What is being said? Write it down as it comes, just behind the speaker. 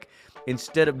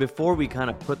instead of, before we kind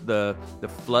of put the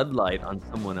floodlight on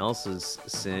someone else's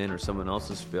sin or someone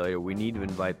else's failure, we need to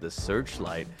invite the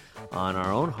searchlight on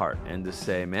our own heart and to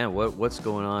say, man, what's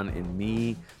going on in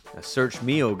me? Search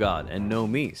me, O God, and know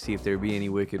me. See if there be any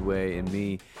wicked way in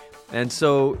me. And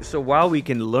so while we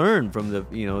can learn from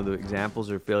the examples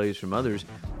or failures from others,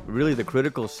 really the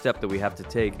critical step that we have to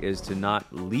take is to not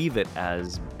leave it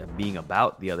as being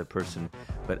about the other person,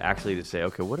 but actually to say,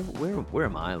 okay, where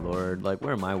am I, Lord? Like,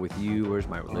 where am I with you? Where's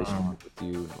my relationship with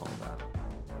you, and all that.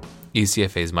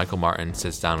 ECFA's Michael Martin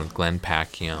sits down with Glenn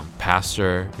Packiam,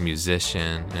 pastor,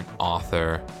 musician, an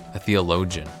author, a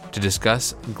theologian, to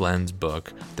discuss Glenn's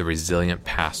book, The Resilient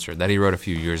Pastor, that he wrote a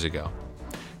few years ago.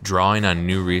 Drawing on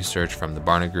new research from the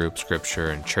Barna Group,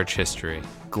 Scripture, and church history,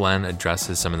 Glenn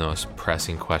addresses some of the most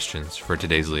pressing questions for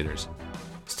today's leaders.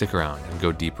 Stick around and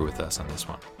go deeper with us on this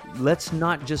one. Let's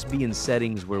not just be in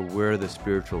settings where we're the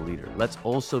spiritual leader. Let's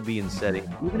also be in settings,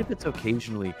 even if it's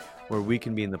occasionally, where we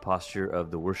can be in the posture of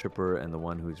the worshiper and the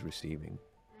one who's receiving.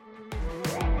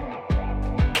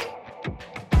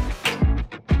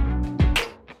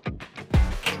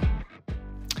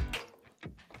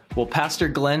 Well, Pastor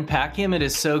Glenn Packiam, it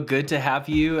is so good to have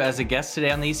you as a guest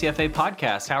today on the ECFA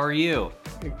podcast. How are you?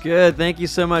 Good. Thank you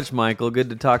so much, Michael. Good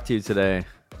to talk to you today.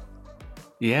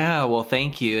 Yeah, well,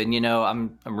 thank you. And,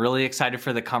 I'm really excited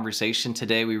for the conversation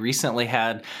today. We recently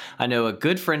had, I know, a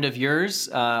good friend of yours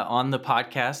on the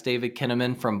podcast, David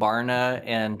Kinnaman from Barna.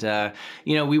 And,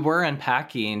 we were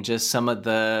unpacking just some of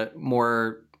the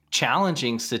more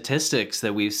challenging statistics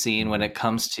that we've seen when it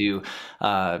comes to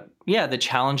the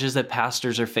challenges that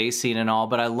pastors are facing and all.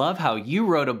 But I love how you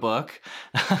wrote a book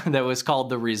that was called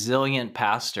The Resilient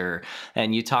Pastor.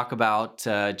 And you talk about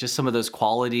just some of those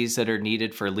qualities that are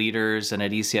needed for leaders. And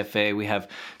at ECFA, we have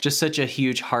just such a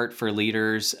huge heart for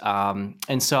leaders.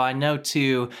 And so I know,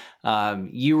 too,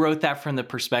 you wrote that from the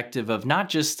perspective of not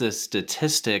just the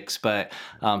statistics, but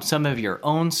some of your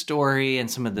own story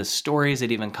and some of the stories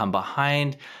that even come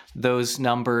behind those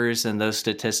numbers and those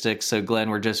statistics. So Glenn,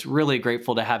 we're just really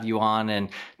grateful to have you on and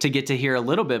to get to hear a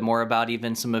little bit more about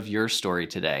even some of your story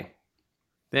today.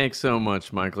 Thanks so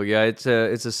much, Michael. Yeah, it's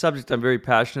a subject I'm very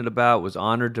passionate about. Was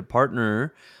honored to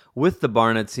partner with the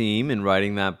Barna team in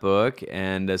writing that book,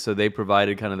 and so they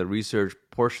provided kind of the research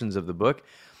portions of the book.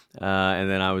 And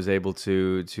then I was able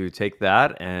to take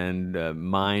that and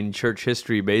mine church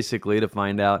history basically to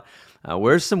find out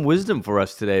where's some wisdom for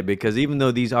us today. Because even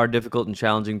though these are difficult and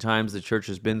challenging times, the church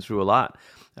has been through a lot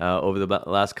over the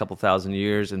last couple thousand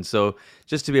years. And so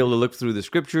just to be able to look through the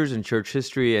scriptures and church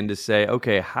history and to say,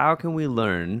 okay, how can we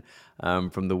learn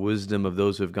from the wisdom of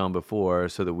those who have gone before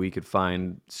so that we could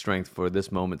find strength for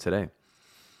this moment today?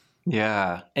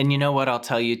 Yeah. And you know what? I'll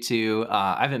tell you too,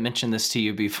 I haven't mentioned this to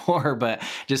you before, but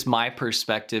just my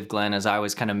perspective, Glenn, as I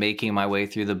was kind of making my way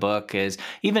through the book is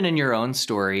even in your own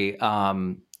story,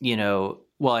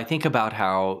 well, I think about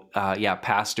how,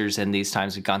 pastors in these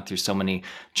times have gone through so many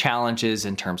challenges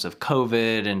in terms of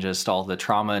COVID and just all the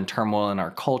trauma and turmoil in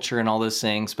our culture and all those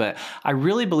things. But I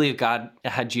really believe God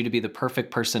had you to be the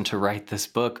perfect person to write this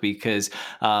book because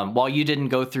while you didn't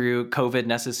go through COVID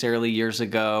necessarily years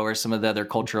ago or some of the other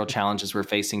cultural challenges we're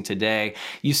facing today,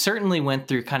 you certainly went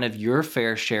through kind of your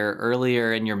fair share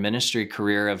earlier in your ministry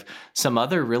career of some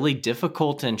other really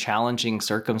difficult and challenging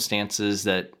circumstances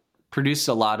that produced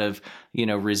a lot of,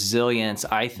 resilience,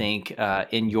 I think,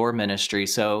 in your ministry.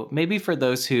 So maybe for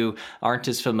those who aren't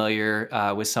as familiar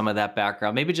with some of that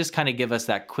background, maybe just kind of give us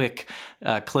that quick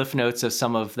cliff notes of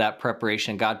some of that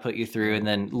preparation God put you through, and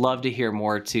then love to hear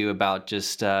more too about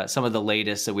just some of the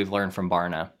latest that we've learned from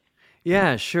Barna.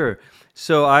 Yeah, sure.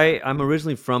 So I'm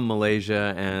originally from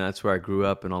Malaysia, and that's where I grew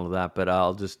up and all of that. But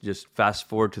I'll just fast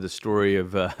forward to the story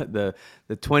of the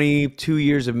 22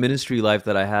 years of ministry life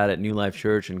that I had at New Life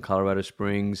Church in Colorado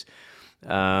Springs.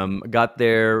 Got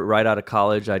there right out of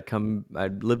college.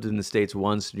 I'd lived in the States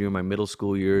once during my middle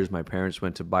school years. My parents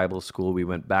went to Bible school. We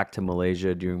went back to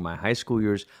Malaysia during my high school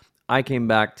years. I came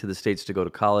back to the States to go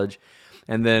to college.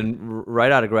 And then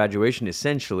right out of graduation,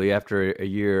 essentially, after a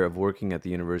year of working at the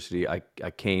university, I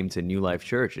came to New Life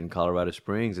Church in Colorado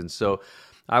Springs. And so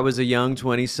I was a young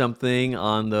 20-something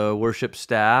on the worship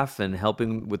staff and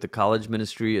helping with the college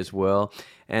ministry as well.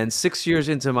 And 6 years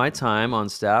into my time on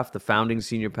staff, the founding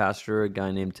senior pastor, a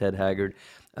guy named Ted Haggard,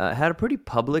 had a pretty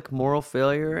public moral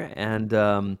failure,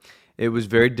 and it was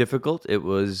very difficult. It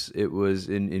was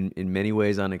in many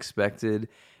ways unexpected.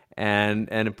 And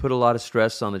it put a lot of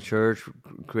stress on the church,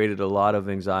 created a lot of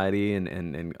anxiety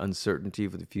and uncertainty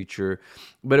for the future.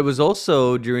 But it was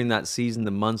also during that season,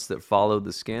 the months that followed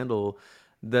the scandal,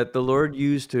 that the Lord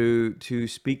used to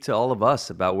speak to all of us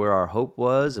about where our hope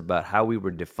was, about how we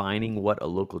were defining what a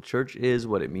local church is,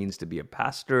 what it means to be a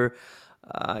pastor,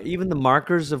 even the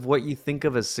markers of what you think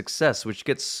of as success, which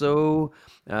gets so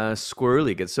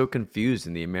squirrely, gets so confused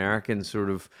in the American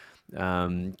sort of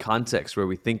context where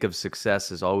we think of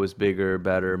success as always bigger,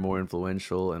 better, more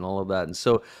influential, and all of that. And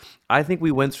so I think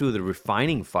we went through the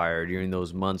refining fire during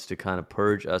those months to kind of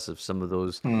purge us of some of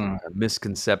those Hmm.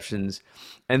 misconceptions.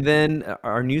 And then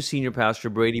our new senior pastor,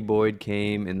 Brady Boyd,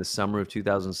 came in the summer of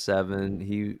 2007.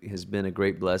 He has been a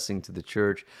great blessing to the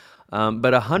church.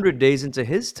 But 100 days into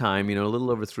his time, a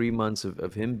little over 3 months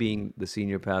of him being the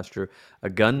senior pastor, a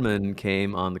gunman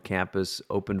came on the campus,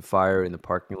 opened fire in the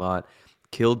parking lot,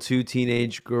 killed two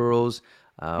teenage girls,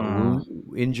 Hmm.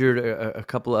 injured a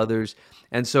couple others.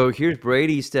 And so here's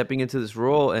Brady stepping into this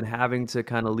role and having to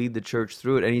kind of lead the church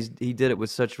through it. And he did it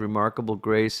with such remarkable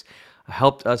grace,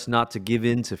 helped us not to give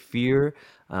in to fear,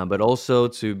 but also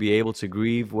to be able to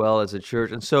grieve well as a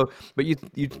church. And so, but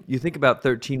you think about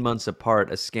 13 months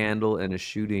apart, a scandal and a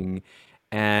shooting.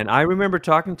 And I remember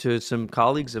talking to some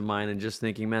colleagues of mine and just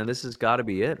thinking, man, this has got to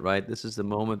be it, right? This is the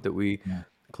moment that we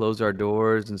close our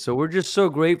doors. And so we're just so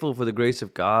grateful for the grace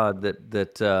of God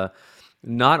that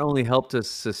not only helped us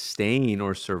sustain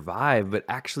or survive, but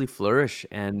actually flourish.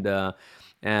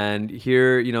 And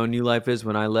here, New Life is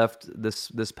when I left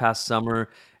this past summer.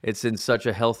 It's in such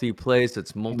a healthy place.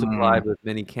 It's multiplied Hmm. with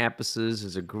many campuses.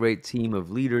 There's a great team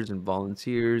of leaders and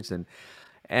volunteers, and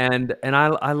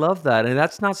I love that. And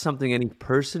that's not something any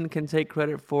person can take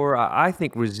credit for. I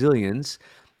think resilience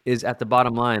is at the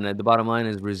bottom line. The bottom line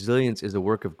is resilience is a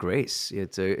work of grace.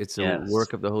 It's a Yes.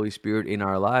 work of the Holy Spirit in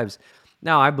our lives.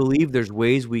 Now, I believe there's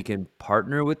ways we can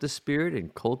partner with the Spirit in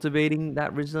cultivating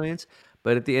that resilience,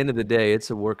 but at the end of the day,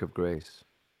 it's a work of grace.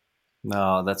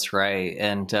 No, that's right.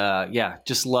 And yeah,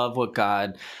 just love what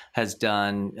God has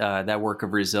done, that work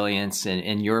of resilience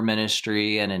in your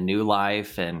ministry and in New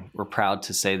Life. And we're proud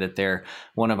to say that they're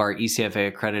one of our ECFA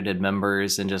accredited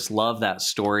members and just love that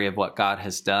story of what God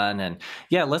has done. And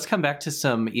yeah, let's come back to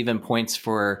some even points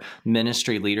for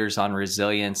ministry leaders on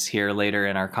resilience here later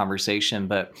in our conversation.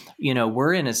 But,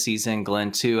 we're in a season,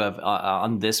 Glenn, too, of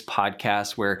on this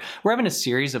podcast where we're having a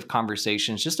series of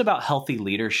conversations just about healthy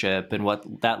leadership and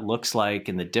what that looks like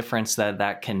and the difference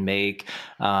that can make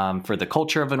for the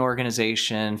culture of an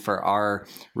organization, for our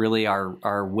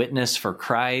witness for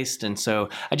Christ. And so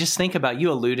I just think about,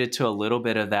 you alluded to a little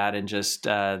bit of that and just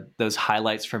those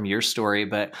highlights from your story,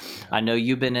 but I know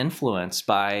you've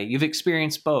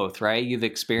experienced both, right? You've Mhm.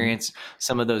 experienced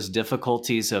some of those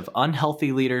difficulties of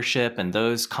unhealthy leadership and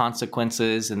those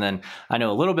consequences. And then I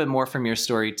know a little bit more from your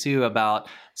story too about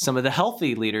some of the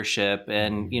healthy leadership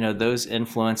and those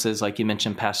influences, like you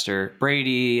mentioned Pastor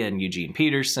Brady and Eugene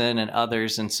Peterson and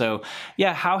others. And so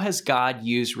yeah, how has God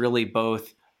used really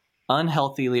both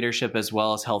unhealthy leadership as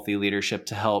well as healthy leadership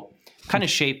to help kind of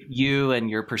shape you and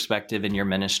your perspective in your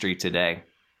ministry today?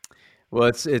 Well,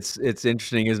 it's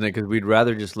interesting, isn't it? Because we'd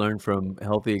rather just learn from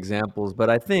healthy examples, but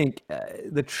I think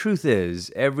the truth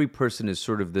is every person is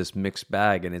sort of this mixed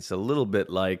bag, and it's a little bit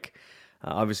like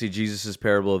obviously Jesus's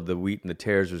parable of the wheat and the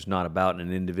tares was not about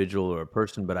an individual or a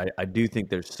person, but I do think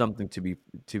there's something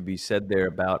to be said there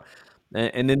about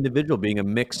an individual being a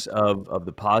mix of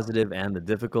the positive and the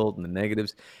difficult and the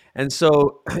negatives, and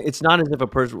so it's not as if a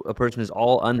person is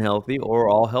all unhealthy or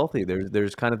all healthy.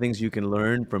 There's kind of things you can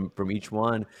learn from each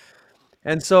one.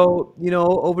 And so,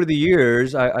 over the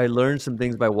years, I learned some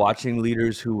things by watching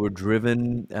leaders who were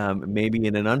driven, maybe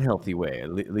in an unhealthy way.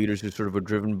 Leaders who sort of were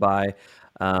driven by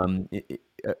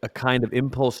a kind of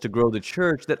impulse to grow the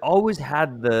church that always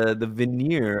had the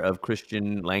veneer of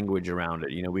Christian language around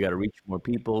it. We got to reach more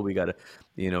people. We got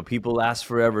to, people last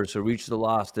forever, so reach the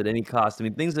lost at any cost. I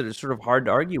mean, things that are sort of hard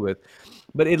to argue with.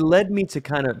 But it led me to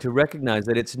kind of to recognize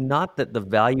that it's not that the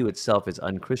value itself is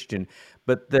unchristian,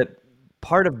 but that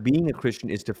part of being a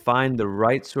Christian is to find the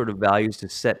right sort of values to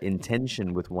set in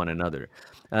tension with one another.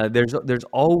 There's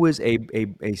always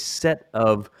a set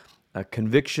of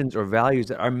convictions or values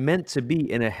that are meant to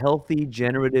be in a healthy,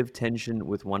 generative tension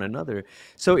with one another.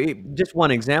 So, just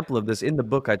one example of this in the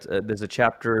book, there's a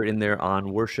chapter in there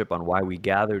on worship, on why we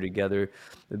gather together.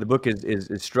 The book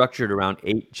is structured around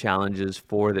 8 challenges,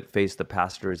 4 that face the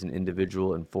pastor as an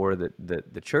individual, and 4 that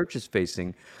the church is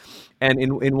facing. And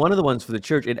in one of the ones for the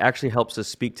church, it actually helps us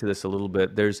speak to this a little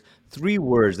bit. There's 3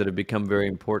 words that have become very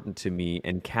important to me: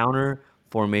 encounter,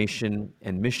 formation,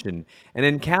 and mission. And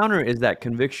encounter is that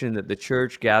conviction that the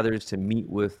church gathers to meet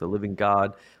with the living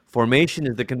God. Formation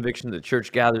is the conviction that the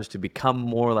church gathers to become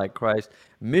more like Christ.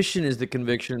 Mission is the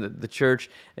conviction that the church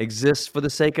exists for the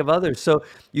sake of others. So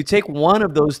you take one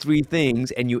of those three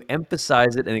things and you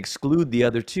emphasize it and exclude the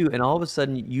other two, and all of a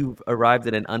sudden you've arrived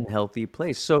at an unhealthy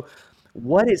place. So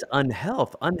what is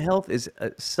unhealth? Unhealth is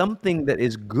something that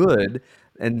is good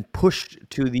and pushed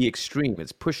to the extreme.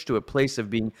 It's pushed to a place of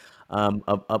being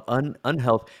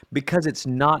unhealth because it's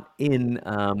not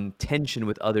in tension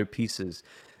with other pieces.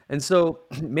 And so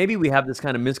maybe we have this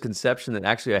kind of misconception that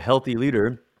actually a healthy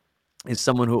leader is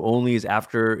someone who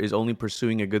is only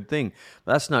pursuing a good thing.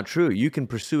 But that's not true. You can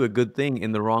pursue a good thing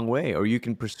in the wrong way, or you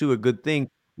can pursue a good thing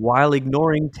while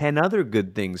ignoring 10 other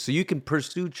good things. So you can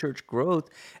pursue church growth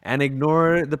and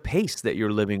ignore the pace that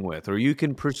you're living with, or you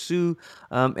can pursue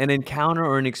an encounter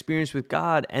or an experience with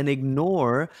God and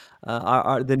ignore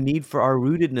the need for our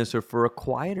rootedness or for a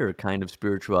quieter kind of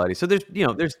spirituality. So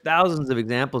there's thousands of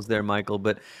examples there, Michael,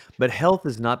 but health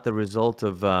is not the result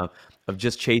of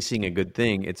just chasing a good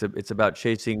thing. It's about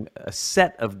chasing a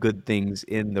set of good things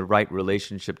in the right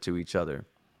relationship to each other.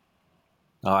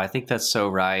 Oh, I think that's so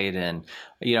right. And,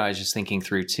 I was just thinking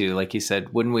through too, like you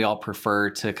said, wouldn't we all prefer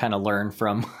to kind of learn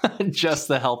from just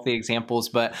the healthy examples?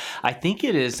 But I think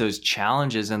it is those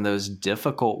challenges and those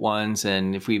difficult ones.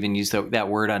 And if we even use that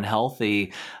word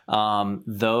unhealthy,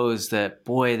 those that,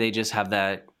 boy, they just have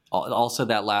that, also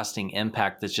that lasting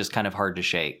impact that's just kind of hard to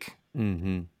shake.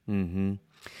 Mm-hmm. Mm-hmm.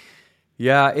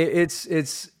 Yeah, it's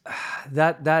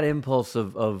that impulse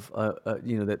of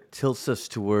that tilts us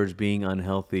towards being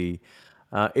unhealthy.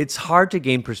 It's hard to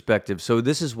gain perspective. So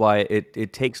this is why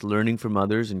it takes learning from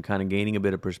others and kind of gaining a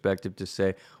bit of perspective to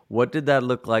say, what did that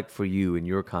look like for you in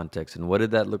your context? And what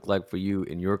did that look like for you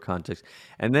in your context?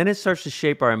 And then it starts to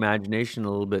shape our imagination a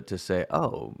little bit to say,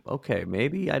 oh, okay,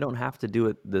 maybe I don't have to do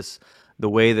it the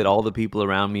way that all the people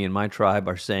around me in my tribe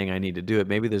are saying I need to do it.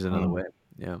 Maybe there's another way.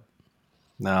 Yeah.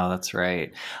 No, that's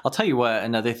right. I'll tell you what,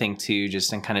 another thing too,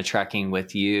 just in kind of tracking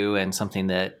with you and something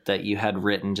that you had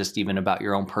written just even about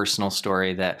your own personal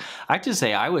story that I have to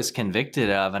say I was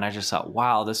convicted of, and I just thought,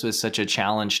 wow, this was such a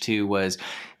challenge too, was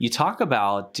you talk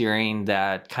about during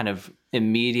that kind of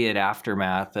immediate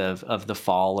aftermath of the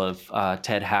fall of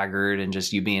Ted Haggard and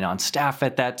just you being on staff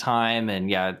at that time.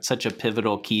 And yeah, it's such a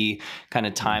pivotal key kind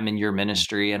of time in your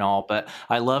ministry and all. But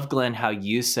I love, Glenn, how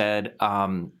you said,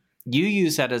 you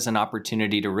use that as an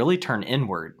opportunity to really turn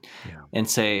inward and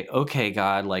say, okay,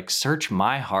 God, like search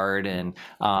my heart. And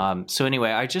so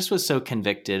anyway, I just was so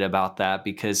convicted about that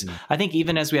because I think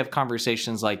even as we have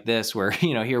conversations like this, where,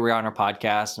 here we are on our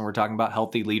podcast and we're talking about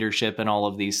healthy leadership and all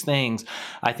of these things,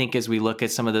 I think as we look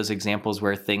at some of those examples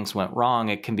where things went wrong,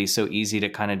 it can be so easy to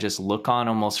kind of just look on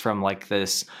almost from like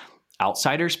this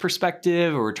outsider's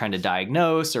perspective, or we're trying to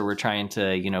diagnose, or we're trying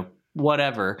to,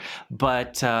 whatever.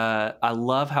 But I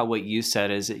love how what you said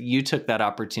is that you took that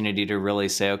opportunity to really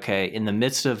say, okay, in the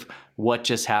midst of what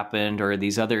just happened or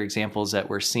these other examples that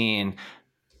we're seeing,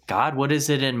 God, what is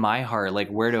it in my heart? Like,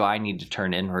 where do I need to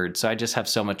turn inward? So I just have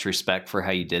so much respect for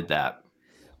how you did that.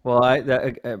 Well,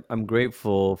 I'm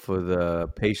grateful for the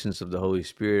patience of the Holy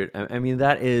Spirit. I mean,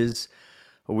 that is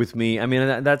with me. I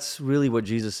mean, that's really what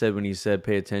Jesus said when he said,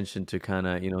 pay attention to kind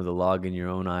of, the log in your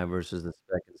own eye versus the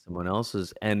speck in someone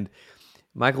else's. And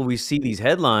Michael, we see these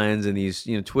headlines and these,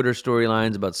 Twitter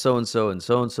storylines about so and so and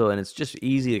so and so, and it's just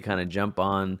easy to kind of jump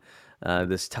on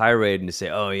this tirade and to say,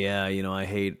 "Oh yeah, I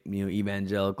hate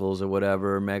evangelicals or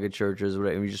whatever, mega churches, or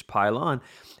whatever." And we just pile on,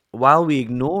 while we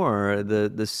ignore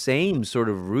the same sort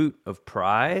of root of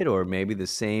pride, or maybe the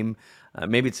same.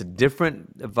 Maybe it's a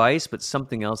different vice, but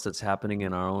something else that's happening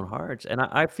in our own hearts. And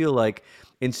I feel like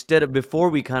before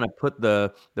we kind of put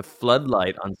the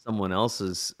floodlight on someone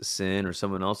else's sin or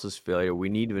someone else's failure, we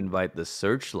need to invite the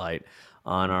searchlight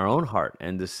on our own heart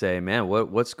and to say, man,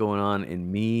 what's going on in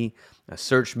me?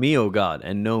 Search me, O God,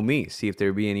 and know me. See if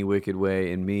there be any wicked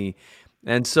way in me.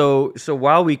 And so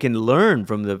while we can learn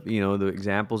from the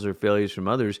examples or failures from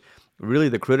others, really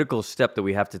the critical step that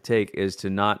we have to take is to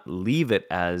not leave it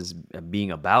as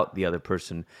being about the other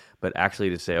person, but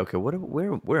actually to say, okay,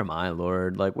 where am I,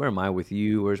 Lord? Like, where am I with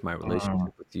you? Where's my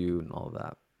relationship with you, and all of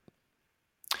that?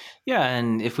 Yeah,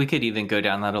 and if we could even go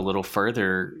down that a little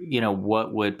further,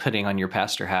 what would putting on your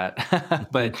pastor hat,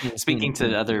 but speaking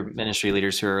to other ministry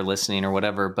leaders who are listening or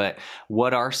whatever, but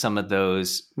what are some of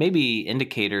those maybe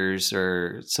indicators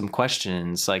or some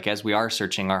questions, like as we are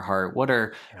searching our heart, what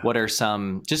are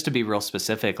some, just to be real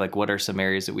specific, like what are some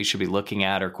areas that we should be looking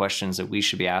at or questions that we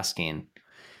should be asking?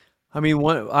 I mean,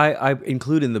 I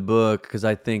include in the book because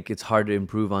I think it's hard to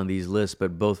improve on these lists,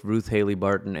 but both Ruth Haley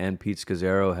Barton and Pete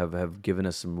Scazzaro have given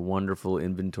us some wonderful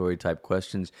inventory type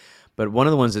questions. But one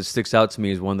of the ones that sticks out to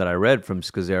me is one that I read from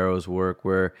Scazzaro's work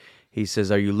where he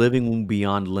says, "Are you living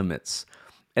beyond limits?"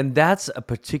 And that's a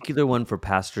particular one for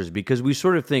pastors because we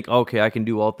sort of think, okay, I can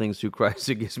do all things through Christ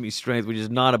who gives me strength, which is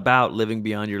not about living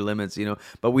beyond your limits,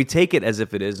 but we take it as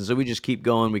if it is. And so we just keep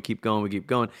going, we keep going, we keep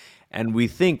going. And we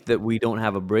think that we don't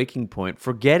have a breaking point,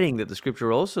 forgetting that the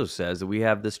scripture also says that we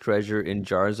have this treasure in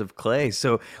jars of clay.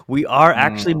 So we are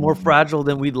actually more Mm, fragile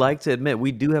than we'd like to admit.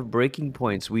 We do have breaking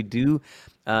points. We do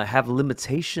have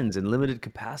limitations and limited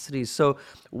capacities. So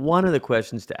one of the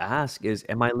questions to ask is,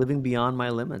 am I living beyond my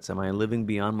limits? Am I living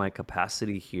beyond my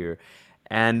capacity here?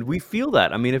 And we feel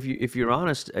that. I mean, if you're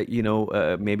honest,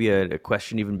 maybe a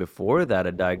question even before that,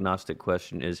 a diagnostic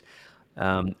question is,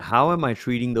 how am I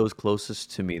treating those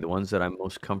closest to me, the ones that I'm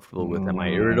most comfortable with? Am I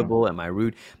mm, irritable? Am I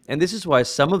rude? And this is why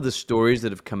some of the stories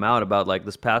that have come out about like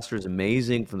this pastor is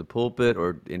amazing from the pulpit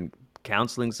or in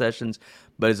counseling sessions,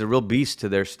 but is a real beast to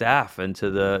their staff and to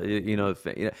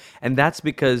and that's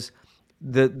because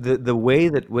the way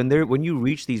that when you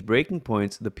reach these breaking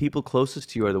points, the people closest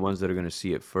to you are the ones that are going to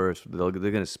see it first. They're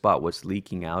going to spot what's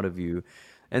leaking out of you.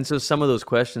 And so some of those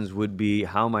questions would be,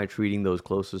 how am I treating those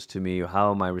closest to me?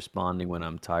 How am I responding when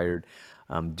I'm tired?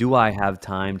 Do I have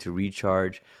time to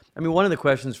recharge? I mean, one of the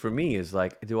questions for me is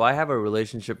like, do I have a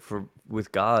relationship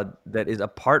with God that is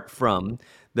apart from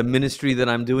the ministry that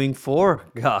I'm doing for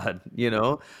God? In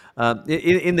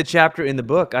the chapter in the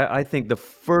book, I think the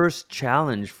first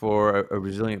challenge for a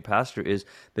resilient pastor is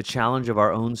the challenge of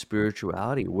our own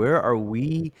spirituality. Where are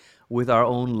we with our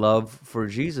own love for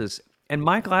Jesus? And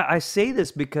Michael, I say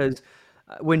this because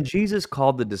when Jesus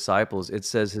called the disciples, it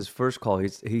says his first call,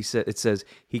 he said, it says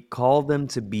he called them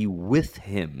to be with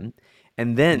him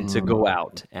and then to go mm.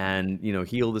 out and,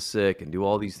 heal the sick and do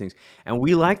all these things. And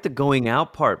we like the going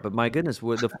out part, but my goodness,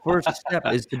 the first step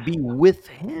is to be with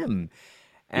him.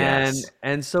 And Yes.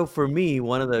 and so for me,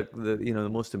 one of the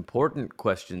most important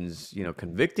questions,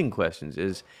 convicting questions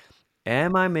is,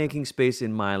 am I making space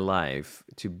in my life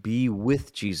to be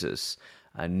with Jesus,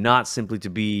 not simply to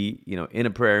be, in a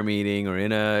prayer meeting or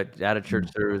at a church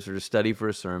service or to study for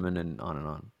a sermon and on and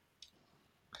on.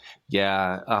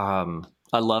 Yeah,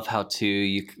 I love how too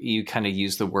you kind of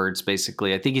use the words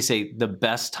basically. I think you say the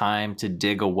best time to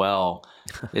dig a well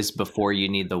is before you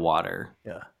need the water.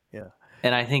 Yeah, yeah,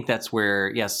 And I think that's where,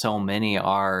 yeah, so many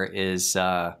are is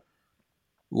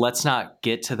let's not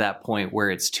get to that point where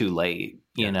it's too late,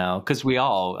 yes, because we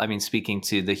all, I mean, speaking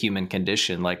to the human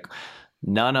condition, like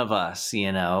none of us,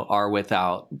 are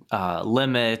without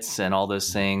limits and all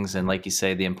those things. And like you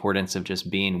say, the importance of just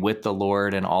being with the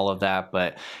Lord and all of that.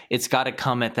 But it's got to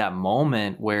come at that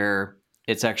moment where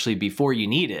it's actually before you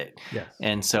need it. yes.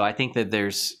 And so I think that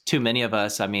there's too many of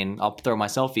us. I mean, I'll throw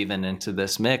myself even into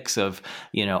this mix of,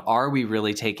 are we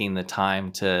really taking the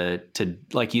time to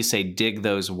like you say, dig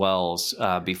those wells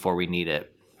before we need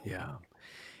it? Yeah.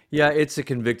 Yeah, it's a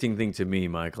convicting thing to me,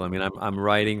 Michael. I mean, I'm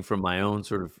writing from my own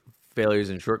sort of failures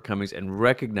and shortcomings and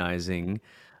recognizing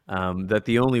that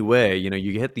the only way,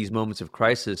 you hit these moments of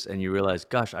crisis and you realize,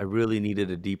 gosh, I really needed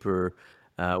a deeper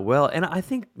well. And I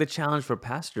think the challenge for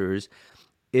pastors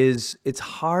is it's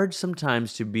hard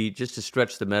sometimes just to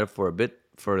stretch the metaphor a bit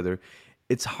further.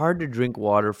 It's hard to drink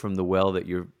water from the well that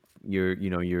you're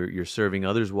serving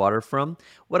others water from.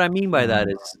 What I mean by that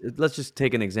Mm, is, let's just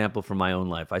take an example from my own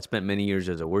life. I spent many years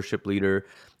as a worship leader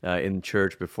in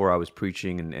church before I was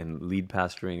preaching and lead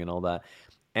pastoring and all that.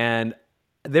 And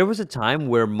there was a time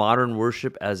where modern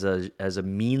worship as a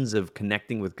means of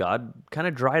connecting with God kind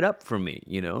of dried up for me.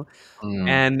 mm,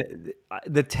 And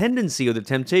the tendency or the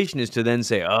temptation is to then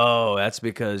say, "Oh, that's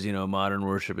because modern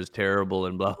worship is terrible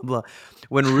and blah blah blah."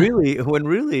 When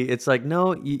really, it's like,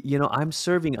 no, I'm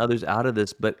serving others out of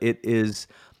this, but it is.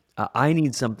 I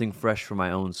need something fresh for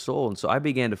my own soul, and so I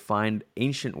began to find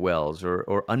ancient wells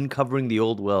or uncovering the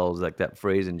old wells, like that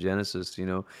phrase in Genesis.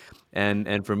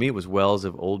 And for me, it was wells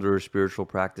of older spiritual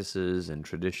practices and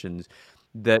traditions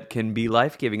that can be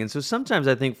life-giving. And so sometimes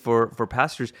I think for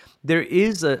pastors, there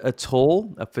is a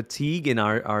toll, a fatigue in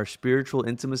our spiritual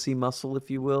intimacy muscle, if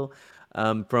you will,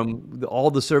 from all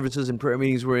the services and prayer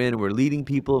meetings we're in, and we're leading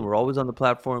people, and we're always on the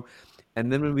platform. And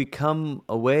then when we come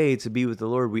away to be with the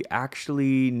Lord, we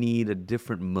actually need a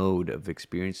different mode of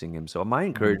experiencing Him. So my mm,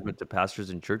 encouragement to pastors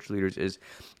and church leaders is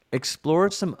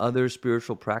explore some other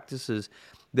spiritual practices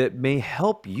that may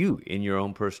help you in your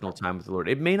own personal time with the Lord.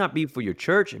 It may not be for your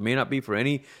church, it may not be for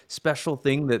any special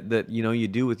thing that you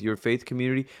do with your faith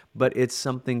community, but it's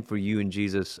something for you and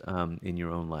Jesus in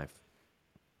your own life.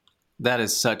 That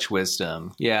is such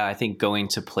wisdom. Yeah, I think going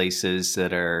to places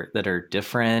that are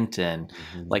different, and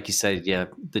Mhm. like you said, yeah,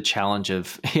 the challenge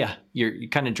of yeah, you're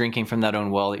kind of drinking from that own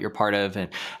well that you're part of. And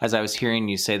as I was hearing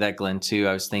you say that, Glenn, too,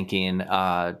 I was thinking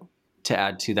to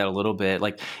add to that a little bit,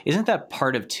 like, isn't that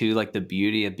part of too like the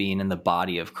beauty of being in the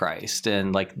body of Christ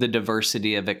and like the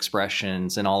diversity of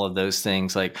expressions and all of those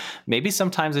things? Like maybe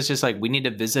sometimes it's just like we need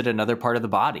to visit another part of the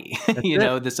body, That's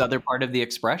it. this other part of the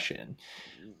expression.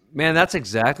 Man, that's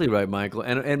exactly right, Michael.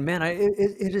 And man,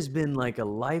 it has been like a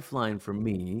lifeline for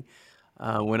me.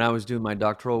 When I was doing my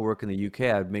doctoral work in the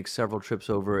UK, I'd make several trips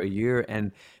over a year,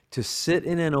 and to sit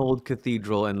in an old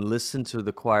cathedral and listen to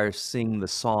the choir sing the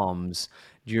Psalms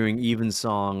during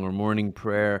evensong or morning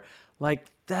prayer, like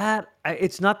that,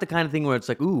 it's not the kind of thing where it's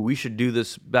like, ooh, we should do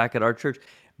this back at our church.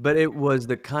 But it was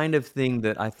the kind of thing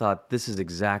that I thought, this is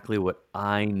exactly what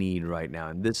I need right now,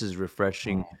 and this is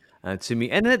refreshing to me.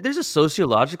 And there's a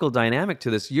sociological dynamic to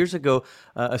this. Years ago,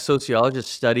 a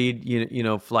sociologist studied,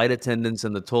 flight attendants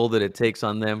and the toll that it takes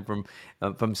on them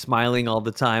from smiling all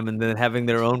the time and then having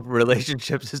their own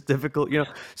relationships is difficult.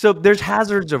 So there's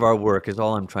hazards of our work, is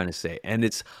all I'm trying to say, and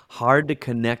it's hard to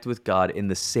connect with God in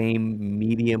the same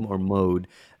medium or mode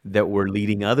that we're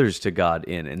leading others to God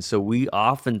in. And so we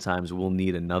oftentimes will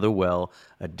need another well,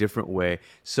 a different way.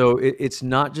 So it's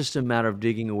not just a matter of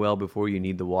digging a well before you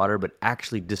need the water, but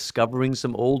actually discovering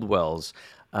some old wells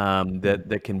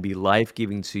that can be life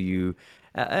giving to you.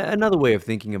 Another way of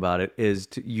thinking about it is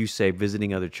you say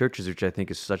visiting other churches, which I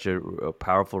think is such a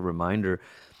powerful reminder.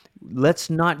 Let's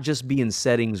not just be in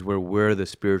settings where we're the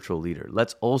spiritual leader.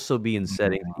 Let's also be in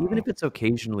settings, even if it's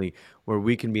occasionally, where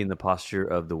we can be in the posture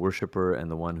of the worshiper and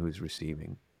the one who's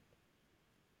receiving.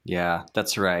 Yeah,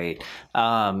 that's right.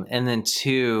 And then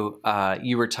two,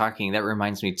 you were talking, that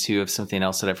reminds me too of something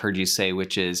else that I've heard you say,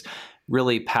 which is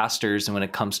really pastors. And when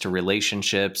it comes to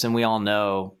relationships, and we all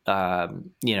know,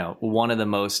 one of the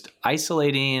most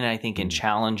isolating, I think, and Mm.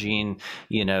 challenging,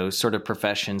 sort of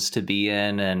professions to be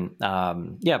in. And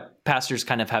yeah, pastors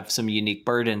kind of have some unique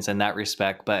burdens in that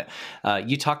respect. But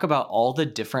you talk about all the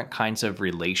different kinds of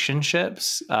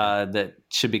relationships that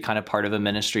should be kind of part of a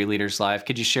ministry leader's life.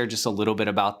 Could you share just a little bit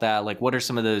about that? Like, what are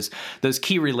some of those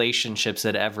key relationships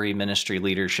that every ministry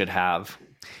leader should have?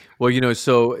 Well,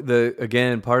 so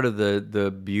again, part of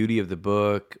the beauty of the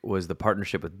book was the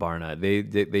partnership with Barna.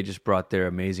 They just brought their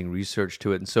amazing research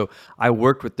to it, and so I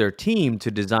worked with their team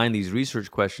to design these research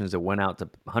questions that went out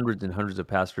to hundreds and hundreds of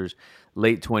pastors,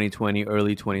 late 2020,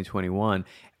 early 2021.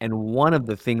 And one of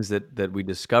the things that we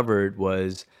discovered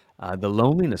was the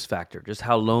loneliness factor, just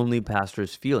how lonely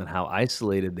pastors feel and how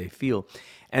isolated they feel.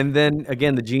 And then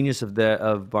again, the genius of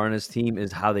Barna's team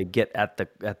is how they get at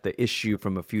the issue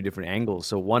from a few different angles.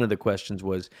 So one of the questions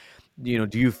was,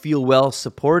 do you feel well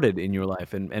supported in your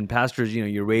life? And pastors,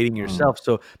 you're rating Mm, yourself.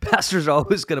 So pastors are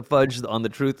always going to fudge on the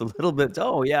truth a little bit.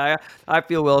 Oh yeah, I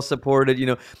feel well supported.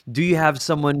 Do you have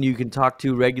someone you can talk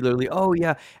to regularly? Oh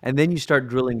yeah. And then you start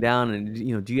drilling down,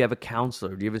 and do you have a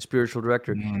counselor? Do you have a spiritual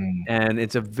director? mm, And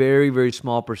it's a very, very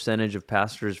small percentage of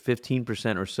pastors,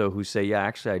 15% or so, who say, yeah,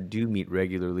 actually, I do meet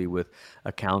regularly with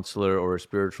a counselor or a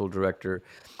spiritual director.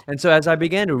 And so as I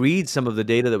began to read some of the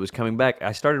data that was coming back,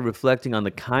 I started reflecting on the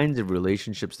kinds of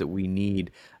relationships that we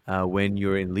need when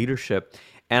you're in leadership.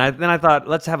 And then I thought,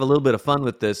 let's have a little bit of fun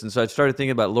with this. And so I started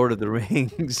thinking about Lord of the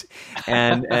Rings,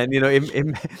 and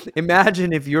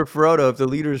imagine if you're Frodo, if the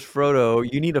leader's Frodo,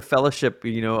 you need a fellowship,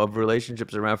 of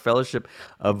relationships around, fellowship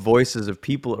of voices of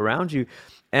people around you.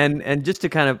 And just to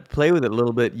kind of play with it a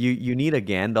little bit, you need a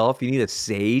Gandalf, you need a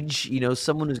sage,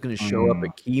 someone who's going to show up mm,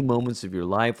 at key moments of your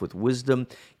life with wisdom.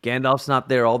 Gandalf's not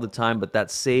there all the time, but that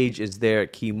sage is there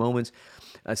at key moments.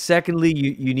 Secondly,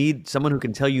 you need someone who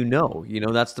can tell you no.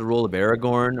 That's the role of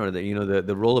Aragorn, or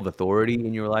the role of authority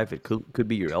in your life. It could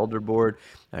be your elder board,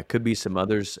 could be some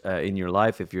others in your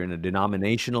life. If you're in a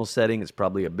denominational setting, it's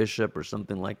probably a bishop or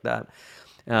something like that.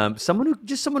 Someone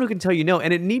who can tell you no,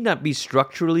 and it need not be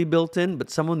structurally built in,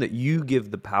 but someone that you give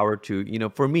the power to.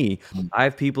 For me, mm, I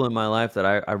have people in my life that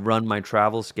I run my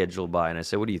travel schedule by, and I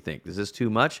say, "What do you think? Is this too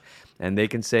much?" And they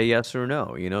can say yes or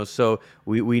no. So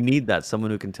we need that, someone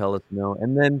who can tell us no.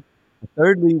 And then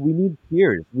thirdly, we need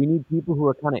peers. We need people who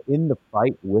are kind of in the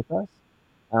fight with us,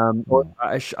 or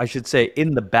mm. I should say,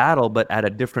 in the battle, but at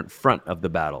a different front of the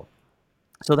battle.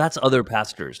 So that's other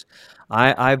pastors.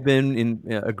 I've been in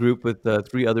a group with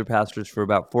three other pastors for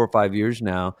about 4 or 5 years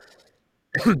now,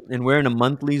 and we're in a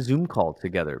monthly Zoom call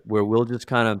together where we'll just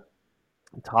kind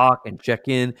of talk and check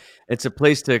in. It's a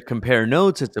place to compare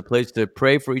notes. It's a place to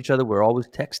pray for each other. We're always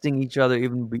texting each other,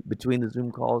 even between the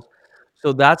Zoom calls.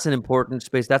 So that's an important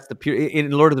space. That's the pure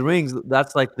in Lord of the Rings.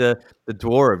 That's like the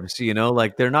dwarves,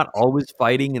 like they're not always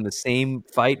fighting in the same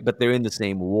fight, but they're in the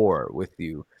same war with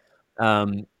you.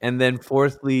 And then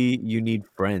fourthly, you need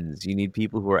friends. You need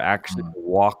people who are actually Mm,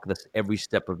 walk this every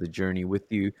step of the journey with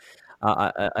you.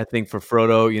 I think for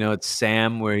Frodo, it's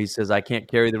Sam where he says, "I can't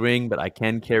carry the ring, but I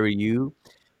can carry you."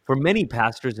 For many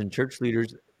pastors and church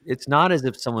leaders, it's not as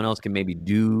if someone else can maybe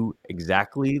do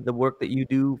exactly the work that you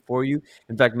do for you.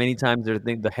 In fact, many times they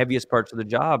think the heaviest parts of the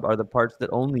job are the parts that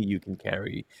only you can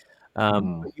carry.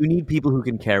 mm, But you need people who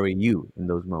can carry you in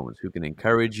those moments, who can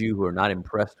encourage you, who are not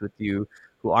impressed with you,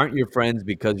 who aren't your friends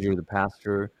because you're the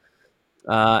pastor.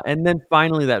 And then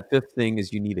finally, that fifth thing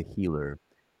is you need a healer.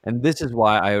 And this is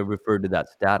why I referred to that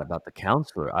stat about the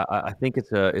counselor. I think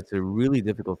it's a really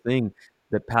difficult thing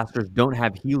that pastors don't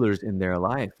have healers in their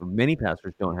life. Many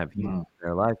pastors don't have healers mm. in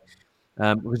their life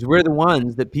because we're the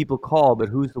ones that people call, but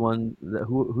who's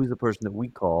the person that we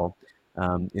call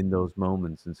in those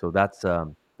moments? And so that's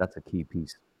a key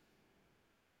piece.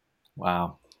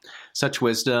 Wow. Such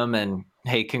wisdom. And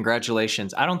hey,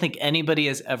 congratulations. I don't think anybody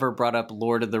has ever brought up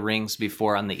Lord of the Rings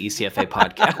before on the ECFA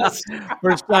podcast.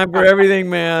 First time for everything,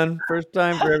 man. First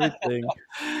time for everything.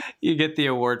 You get the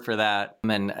award for that.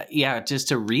 And yeah, just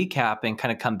to recap and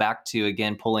kind of come back to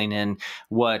again, pulling in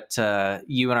what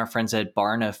you and our friends at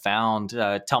Barna found.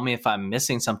 Tell me if I'm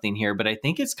missing something here, but I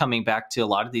think it's coming back to a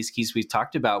lot of these keys we've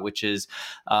talked about, which is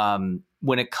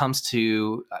when it comes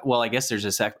to, well, I guess there's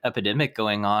this epidemic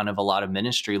going on of a lot of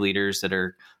ministry leaders that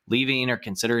are leaving or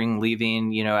considering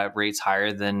leaving, at rates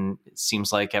higher than it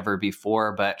seems like ever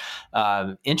before. But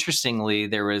interestingly,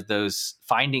 there was those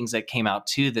findings that came out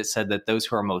too that said that those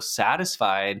who are most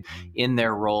satisfied in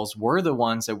their roles were the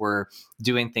ones that were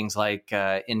doing things like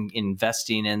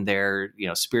investing in their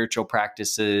spiritual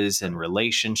practices and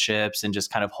relationships and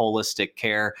just kind of holistic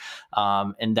care,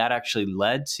 and that actually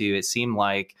led to, it seemed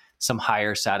like, some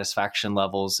higher satisfaction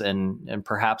levels and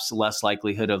perhaps less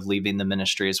likelihood of leaving the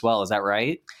ministry as well. Is that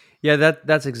right? Yeah,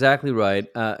 that's exactly right.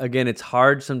 Again, it's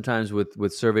hard sometimes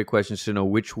with survey questions to know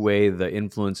which way the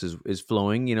influence is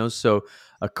flowing. So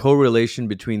a correlation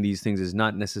between these things is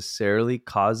not necessarily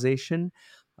causation,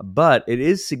 but it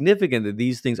is significant that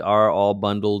these things are all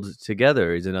bundled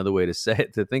together. Is another way to say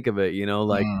it, to think of it.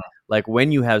 Mm, Like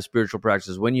when you have spiritual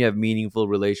practices, when you have meaningful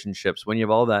relationships, when you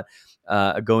have all that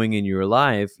going in your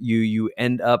life, you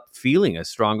end up feeling a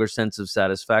stronger sense of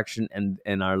satisfaction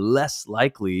and are less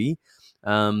likely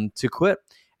to quit.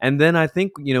 And then I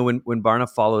think when Barna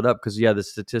followed up, because the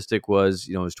statistic was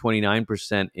it was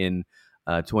 29% in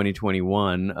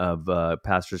 2021 of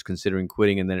pastors considering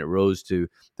quitting, and then it rose to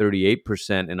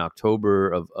 38% in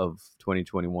October of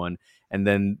 2021, and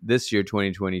then this year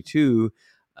 2022,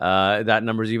 that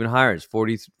number is even higher. It's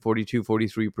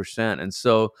 43%. And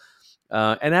so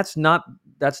and that's not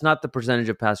the percentage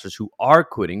of pastors who are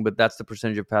quitting, but that's the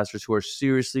percentage of pastors who are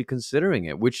seriously considering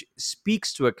it, which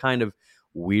speaks to a kind of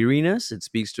weariness. It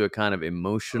speaks to a kind of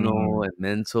emotional mm, and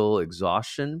mental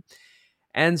exhaustion.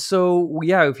 And so,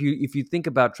 yeah, if you think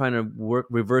about trying to work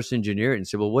reverse engineer it and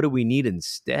say, well, what do we need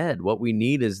instead? What we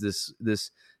need is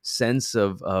this sense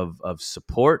of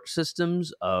support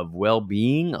systems, of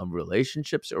well-being, of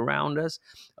relationships around us,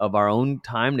 of our own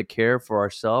time to care for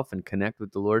ourselves and connect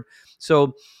with the Lord.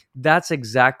 So that's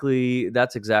exactly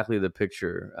the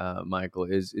picture, Michael.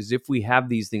 Is if we have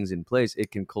these things in place,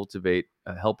 it can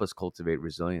help us cultivate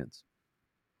resilience.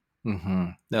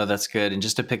 No, that's good. And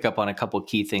just to pick up on a couple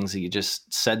key things that you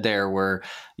just said there were,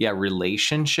 yeah,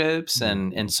 relationships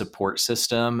and support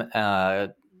system.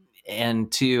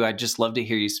 And two, I'd just love to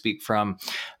hear you speak from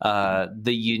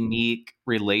the unique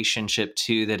relationship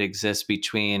too that exists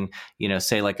between,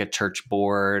 say like a church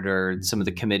board or some of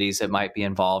the Mhm. committees that might be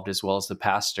involved, as well as the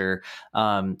pastor.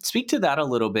 Speak to that a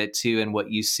little bit too, and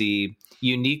what you see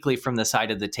uniquely from the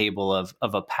side of the table of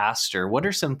a pastor. What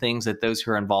are some things that those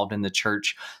who are involved in the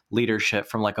church leadership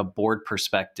from like a board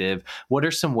perspective, what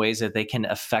are some ways that they can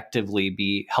effectively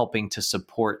be helping to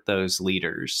support those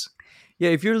leaders? Yeah,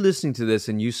 if you're listening to this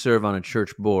and you serve on a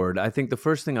church board, I think the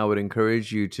first thing I would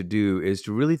encourage you to do is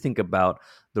to really think about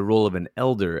the role of an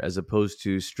elder as opposed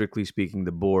to, strictly speaking,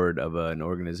 the board of an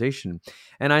organization.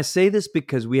 And I say this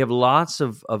because we have lots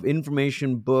of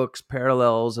information, books,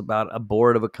 parallels about a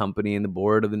board of a company, and the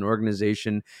board of an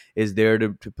organization is there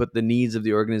to put the needs of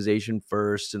the organization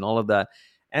first and all of that.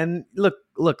 And look,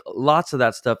 lots of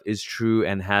that stuff is true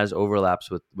and has overlaps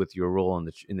with your role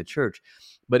in the church.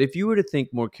 But if you were to think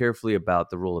more carefully about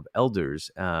the role of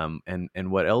elders, and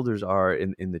what elders are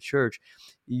in the church,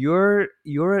 you're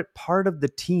a part of the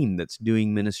team that's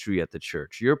doing ministry at the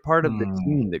church. You're part of the Mm,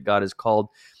 team that God has called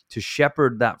to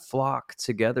shepherd that flock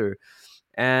together.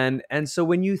 And so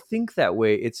when you think that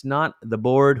way, it's not the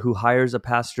board who hires a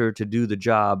pastor to do the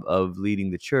job of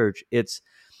leading the church. It's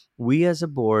we as a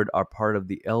board are part of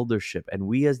the eldership, and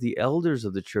we as the elders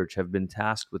of the church have been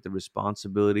tasked with the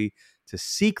responsibility to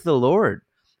seek the Lord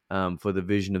for the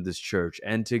vision of this church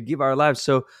and to give our lives.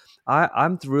 So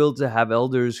I'm thrilled to have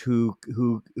elders who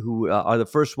are the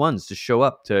first ones to show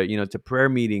up to to prayer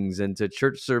meetings and to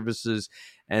church services,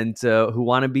 and who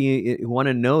want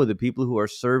to know the people who are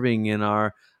serving in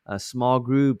our small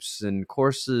groups and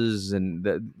courses, and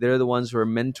they're the ones who are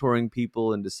mentoring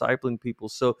people and discipling people.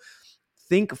 So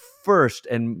think first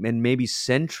and maybe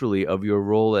centrally of your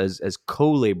role as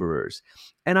co-laborers.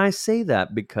 And I say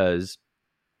that because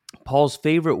Paul's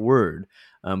favorite word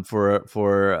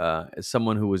for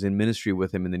someone who was in ministry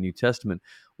with him in the New Testament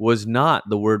was not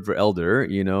the word for elder,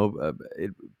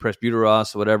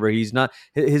 presbyteros, whatever. He's not,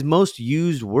 his most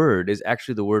used word is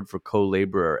actually the word for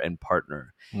co-laborer and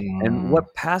partner. And Mm,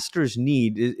 what pastors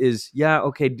need yeah,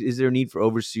 okay, is there a need for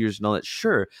overseers and all that?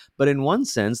 Sure. But in one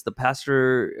sense, the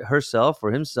pastor herself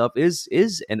or himself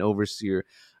is an overseer.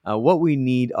 What we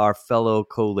need are fellow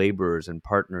co-laborers and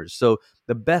partners. So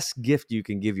the best gift you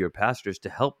can give your pastors to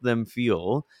help them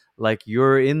feel like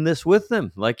you're in this with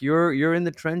them, like you're in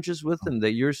the trenches with them,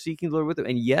 that you're seeking the Lord with them.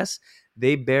 And yes,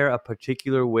 they bear a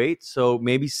particular weight. So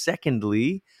maybe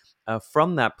secondly,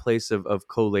 from that place of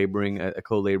co-laboring, a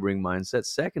co-laboring mindset.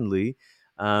 Secondly,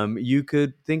 you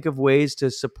could think of ways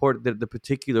to support the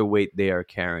particular weight they are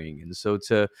carrying, and so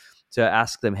to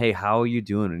ask them, hey, how are you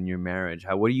doing in your marriage?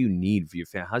 What do you need for your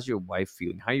family? How's your wife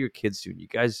feeling? How are your kids doing? You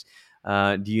guys,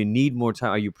 do you need more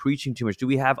time? Are you preaching too much? Do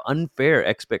we have unfair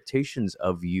expectations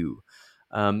of you?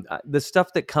 The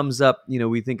stuff that comes up,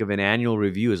 we think of an annual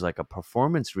review as like a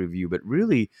performance review, but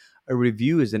really a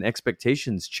review is an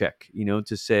expectations check,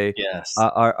 to say, yes.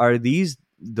 are these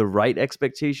the right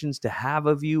expectations to have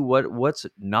of you? What's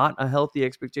not a healthy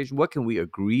expectation? What can we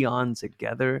agree on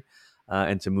together,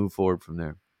 and to move forward from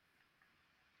there?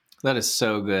 That is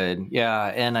so good. Yeah.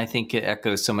 And I think it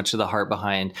echoes so much of the heart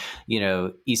behind,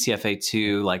 ECFA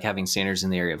two, like having standards in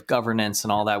the area of governance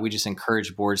and all that. We just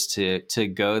encourage boards to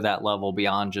go that level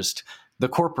beyond just the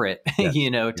corporate, Yes.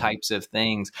 Yeah. types of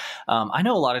things. I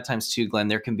know a lot of times too, Glenn,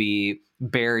 there can be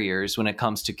barriers when it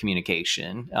comes to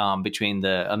communication between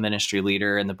a ministry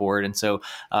leader and the board. And so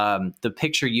the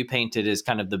picture you painted is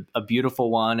kind of a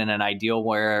beautiful one and an ideal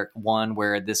one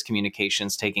where this communication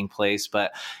is taking place.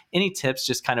 But any tips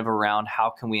just kind of around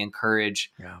how can we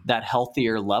encourage Yeah. that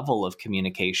healthier level of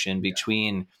communication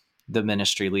between the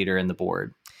ministry leader and the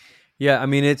board? Yeah, I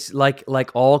mean, it's like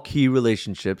all key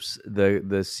relationships,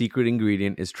 the secret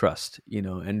ingredient is trust,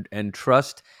 and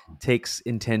trust takes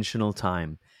intentional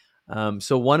time.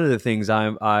 So one of the things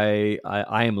I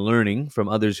am learning from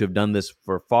others who have done this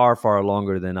for far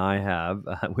longer than I have,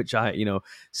 which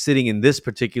sitting in this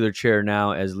particular chair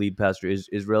now as lead pastor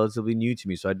is relatively new to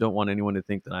me. So I don't want anyone to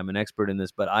think that I'm an expert in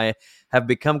this, but I have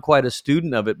become quite a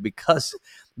student of it because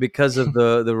of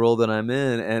the role that I'm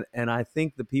in, and I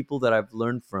think the people that I've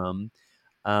learned from,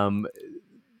 um,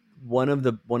 one of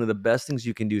the best things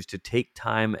you can do is to take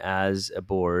time as a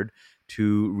board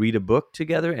to read a book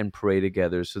together and pray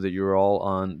together so that you're all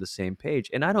on the same page.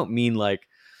 And I don't mean like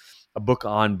a book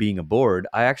on being a board.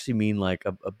 I actually mean like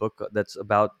a book that's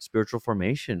about spiritual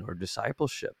formation or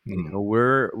discipleship. Mm,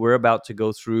 We're about to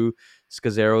go through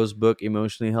Scazzero's book,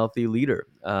 Emotionally Healthy Leader,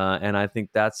 and I think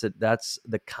that's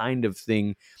the kind of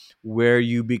thing where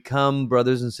you become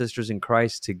brothers and sisters in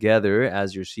Christ together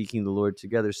as you're seeking the Lord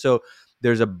together. So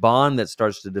there's a bond that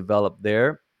starts to develop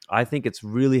there. I think it's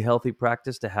really healthy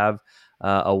practice to have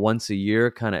a once a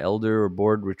year kind of elder or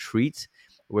board retreat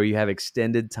where you have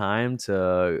extended time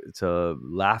to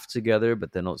laugh together,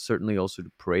 but then certainly also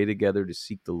to pray together, to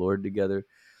seek the Lord together.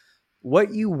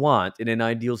 What you want in an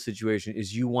ideal situation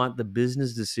is you want the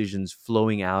business decisions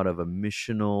flowing out of a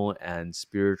missional and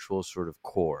spiritual sort of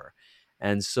core.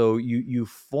 And so you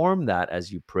form that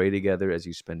as you pray together, as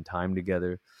you spend time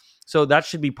together. So that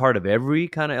should be part of every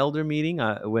kind of elder meeting.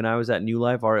 When I was at New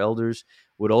Life, our elders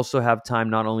would also have time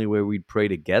not only where we'd pray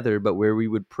together, but where we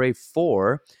would pray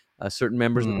for certain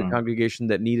members of the mm, congregation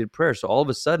that needed prayer. So all of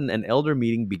a sudden, an elder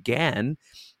meeting began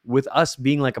with us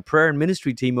being like a prayer and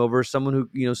ministry team over someone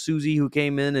who, Susie, who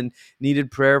came in and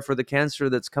needed prayer for the cancer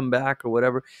that's come back or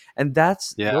whatever. And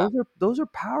yeah. those are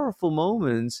powerful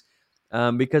moments,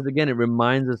 because again, it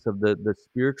reminds us of the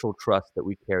spiritual trust that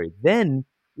we carry. Then,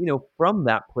 from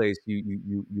that place,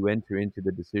 you enter into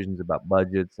the decisions about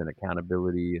budgets and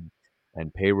accountability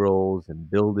and payrolls and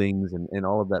buildings, and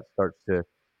all of that starts to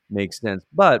make sense.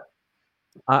 But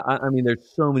I mean, there's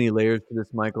so many layers to this,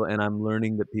 Michael, and I'm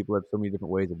learning that people have so many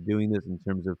different ways of doing this in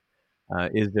terms of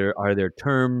Are there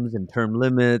terms and term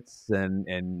limits and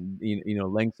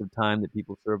lengths of time that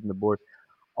people serve on the board?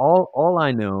 All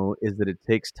I know is that it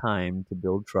takes time to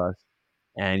build trust,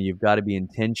 and you've got to be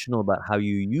intentional about how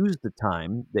you use the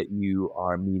time that you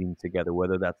are meeting together,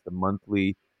 whether that's the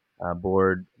monthly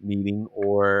board meeting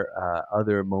or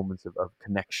other moments of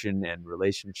connection and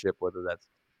relationship, whether that's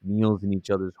meals in each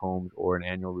other's homes or an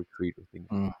annual retreat or things.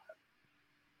 Mm.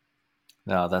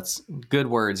 No, that's good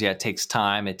words. Yeah, it takes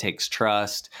time, it takes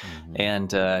trust. Mm-hmm.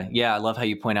 And yeah, I love how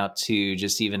you point out too,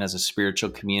 just even as a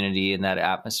spiritual community and that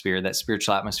atmosphere, that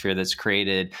spiritual atmosphere that's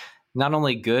created, not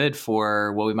only good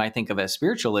for what we might think of as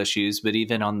spiritual issues, but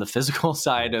even on the physical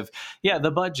side of, yeah, the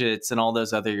budgets and all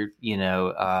those other,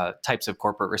 types of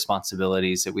corporate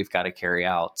responsibilities that we've got to carry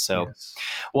out. So, Yes.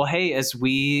 well, hey, as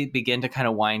we begin to kind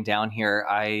of wind down here,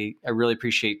 I really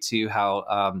appreciate too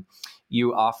how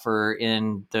you offer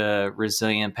in the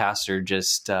Resilient Pastor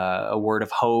just a word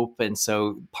of hope. And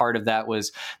so part of that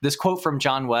was this quote from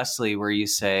John Wesley where you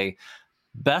say,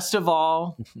 "Best of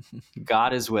all,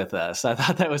 God is with us." I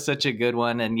thought that was such a good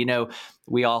one. And,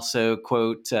 we also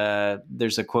quote,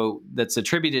 there's a quote that's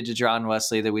attributed to John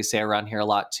Wesley that we say around here a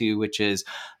lot too, which is,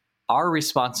 "Our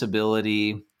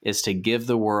responsibility is to give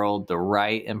the world the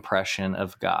right impression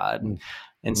of God."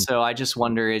 And Mm-hmm. so I just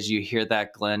wonder, as you hear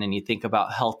that, Glenn, and you think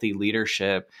about healthy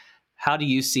leadership, how do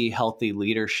you see healthy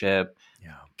leadership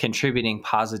Yeah. contributing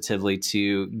positively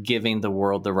to giving the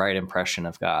world the right impression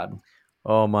of God?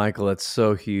 Oh, Michael, that's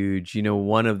so huge.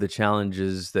 One of the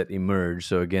challenges that emerged,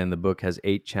 so again, the book has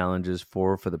 8 challenges,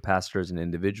 4 for the pastor as an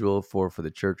individual, 4 for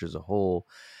the church as a whole.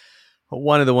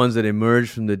 One of the ones that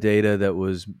emerged from the data that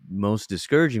was most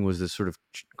discouraging was this sort of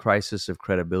crisis of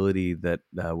credibility that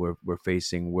we're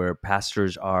facing, where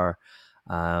pastors are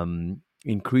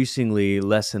increasingly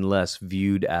less and less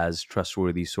viewed as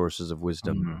trustworthy sources of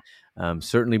wisdom. Mm,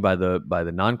 Certainly by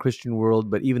the non-Christian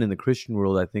world, but even in the Christian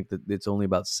world, I think that it's only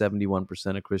about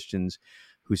 71% of Christians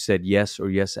who said yes or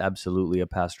yes, absolutely, a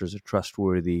pastor is a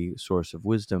trustworthy source of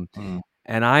wisdom. mm,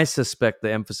 And I suspect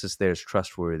the emphasis there is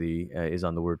trustworthy, is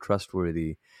on the word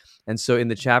trustworthy. And so in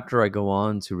the chapter, I go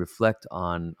on to reflect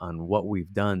on what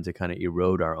we've done to kind of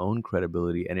erode our own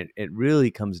credibility, and it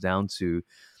really comes down to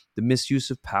the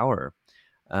misuse of power,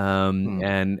 mm,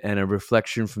 and a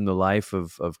reflection from the life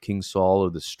of King Saul, or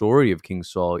the story of King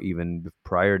Saul, even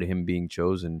prior to him being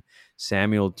chosen.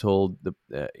 Samuel told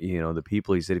the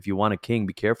people, he said, if you want a king,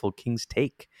 be careful, kings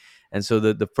take. And so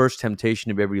the first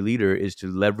temptation of every leader is to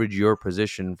leverage your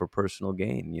position for personal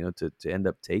gain, to end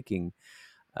up taking.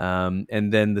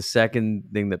 And then the second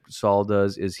thing that Saul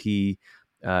does is he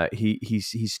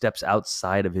steps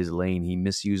outside of his lane. He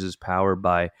misuses power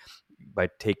by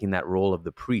taking that role of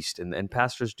the priest. And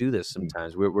pastors do this mm,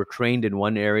 sometimes. We're trained in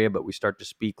one area, but we start to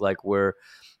speak like we're,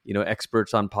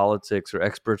 experts on politics or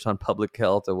experts on public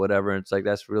health or whatever. And it's like,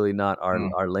 that's really not mm,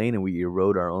 our lane, and we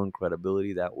erode our own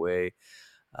credibility that way.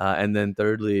 And then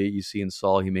thirdly, you see in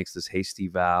Saul, he makes this hasty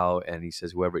vow, and he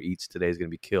says, whoever eats today is going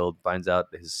to be killed. Finds out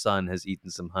that his son has eaten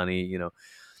some honey,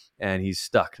 and he's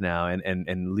stuck now.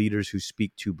 And leaders who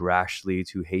speak too brashly,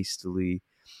 too hastily,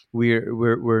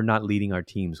 we're not leading our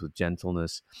teams with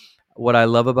gentleness. What I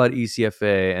love about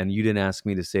ECFA, and you didn't ask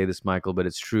me to say this, Michael, but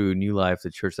it's true. New Life,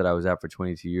 the church that I was at for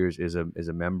 22 years, is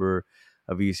a member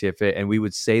of ECFA, and we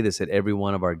would say this at every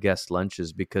one of our guest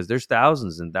lunches, because there's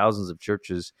thousands and thousands of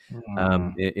churches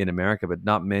mm, in America, but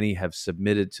not many have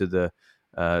submitted to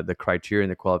the criteria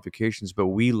and the qualifications. But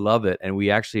we love it, and we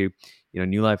actually,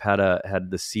 New Life had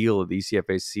the seal, the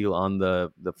ECFA seal, on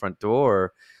the front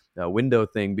door window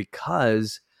thing,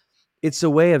 because it's a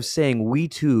way of saying we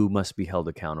too must be held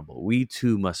accountable. We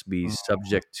too must be mm,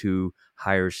 subject to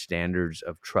higher standards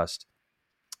of trust.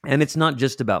 And it's not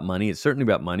just about money. It's certainly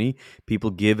about money.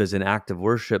 People give as an act of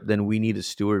worship. Then we need to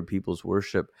steward people's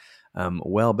worship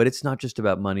well. But it's not just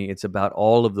about money. It's about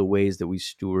all of the ways that we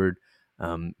steward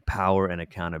power and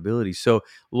accountability. So,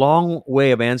 long way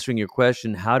of answering your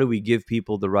question: how do we give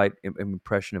people the right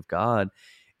impression of God?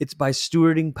 It's by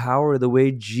stewarding power the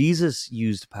way Jesus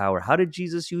used power. How did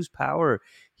Jesus use power?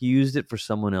 He used it for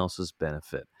someone else's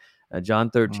benefit. John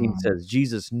 13 mm, says,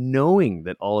 Jesus, knowing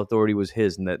that all authority was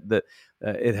his, and that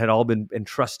it had all been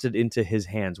entrusted into his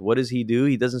hands. What does he do?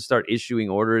 He doesn't start issuing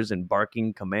orders and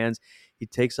barking commands. He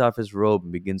takes off his robe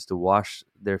and begins to wash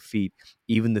their feet,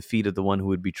 even the feet of the one who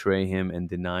would betray him and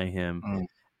deny him. mm.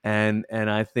 And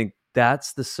I think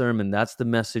that's the sermon. That's the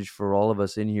message for all of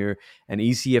us in here. And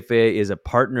ECFA is a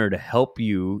partner to help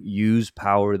you use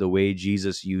power the way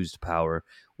Jesus used power,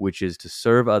 which is to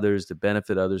serve others, to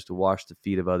benefit others, to wash the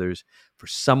feet of others for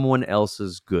someone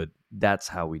else's good. That's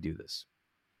how we do this.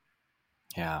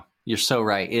 Yeah, you're so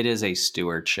right. It is a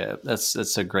stewardship.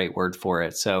 That's a great word for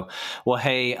it. So, well,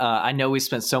 hey, I know we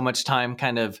spent so much time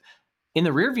kind of in the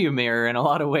rearview mirror in a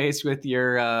lot of ways with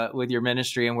your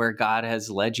ministry and where God has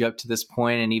led you up to this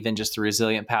point, and even just the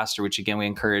Resilient Pastor, which again we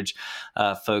encourage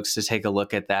folks to take a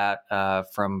look at that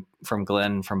from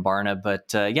Glenn from Barna.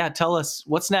 But yeah, tell us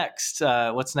what's next.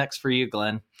 What's next for you,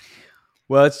 Glenn?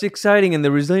 Well, it's exciting, and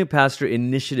the Resilient Pastor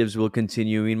initiatives will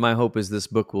continue. I mean, my hope is this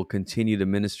book will continue to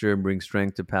minister and bring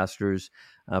strength to pastors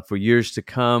for years to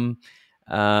come.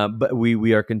 But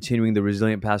we are continuing the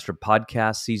Resilient Pastor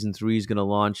podcast. Season 3 is going to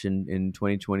launch in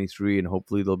 2023, and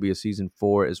hopefully there'll be a season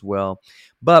 4 as well.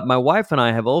 But my wife and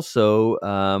I have also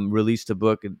released a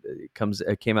book.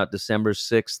 It came out December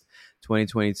 6th,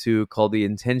 2022, called The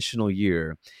Intentional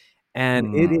Year.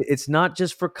 And it's not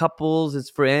just for couples; it's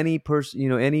for any person,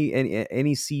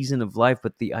 any season of life.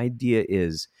 But the idea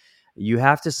is, you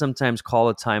have to sometimes call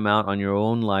a timeout on your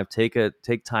own life,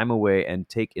 take time away, and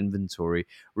take inventory.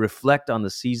 Reflect on the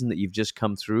season that you've just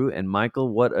come through. And Michael,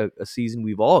 what a season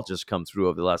we've all just come through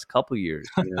over the last couple of years,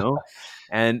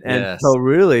 And Yes. so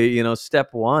really,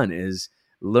 step one is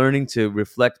learning to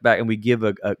reflect back, and we give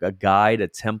a guide, a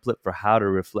template for how to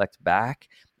reflect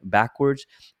backwards.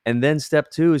 And then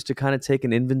step 2 is to kind of take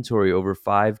an inventory over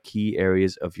 5 key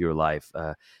areas of your life: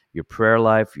 your prayer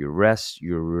life, your rest,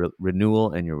 your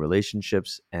renewal, and your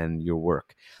relationships, and your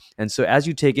work. And so as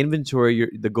you take inventory,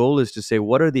 the goal is to say,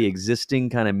 what are the existing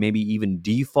kind of maybe even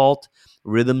default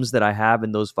rhythms that I have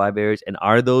in those 5 areas? And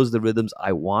are those the rhythms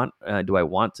I want? Do I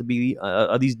want to be,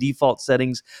 are these default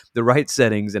settings the right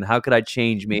settings? And how could I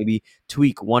change, maybe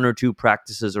tweak 1 or 2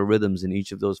 practices or rhythms in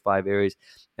each of those 5 areas?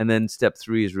 And then step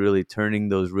 3 is really turning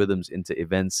those rhythms into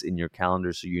events in your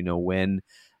calendar, so you know when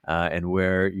and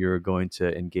where you're going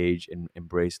to engage and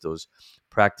embrace those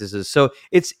practices. So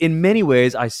it's, in many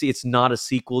ways, I see it's not a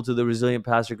sequel to the Resilient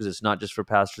Pastor, because it's not just for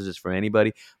pastors, it's for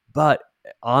anybody. But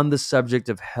on the subject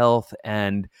of health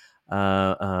and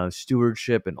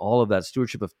stewardship and all of that,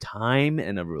 stewardship of time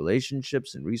and of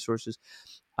relationships and resources,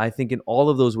 I think in all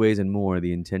of those ways and more,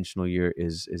 the Intentional Year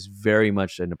is very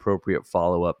much an appropriate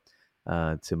follow-up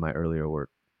to my earlier work.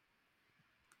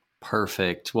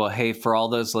 Perfect. Well, hey, for all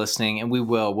those listening, and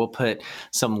we'll put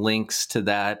some links to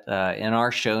that in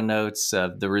our show notes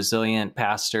of the Resilient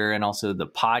Pastor and also the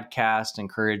podcast.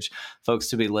 Encourage folks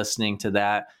to be listening to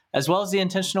that, as well as the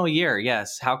Intentional Year.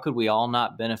 Yes, how could we all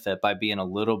not benefit by being a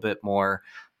little bit more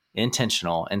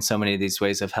intentional in so many of these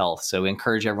ways of health? So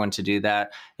encourage everyone to do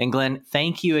that. And Glenn,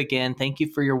 thank you again. Thank you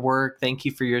for your work. Thank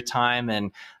you for your time,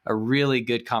 and a really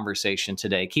good conversation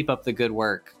today. Keep up the good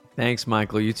work. Thanks,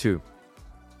 Michael. You too.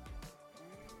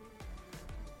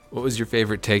 What was your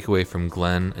favorite takeaway from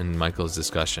Glenn and Michael's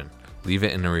discussion? Leave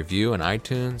it in a review on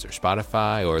iTunes or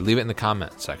Spotify, or leave it in the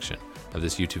comment section of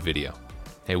this YouTube video.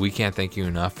 Hey, we can't thank you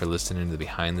enough for listening to the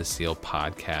Behind the Seal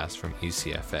podcast from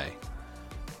ECFA.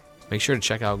 Make sure to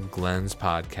check out Glenn's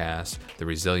podcast, the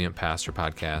Resilient Pastor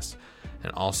podcast,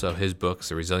 and also his books,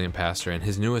 The Resilient Pastor, and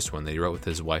his newest one that he wrote with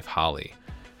his wife, Holly,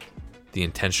 The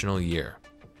Intentional Year.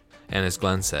 And as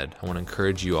Glenn said, I want to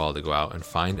encourage you all to go out and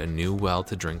find a new well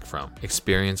to drink from.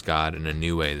 Experience God in a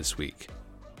new way this week.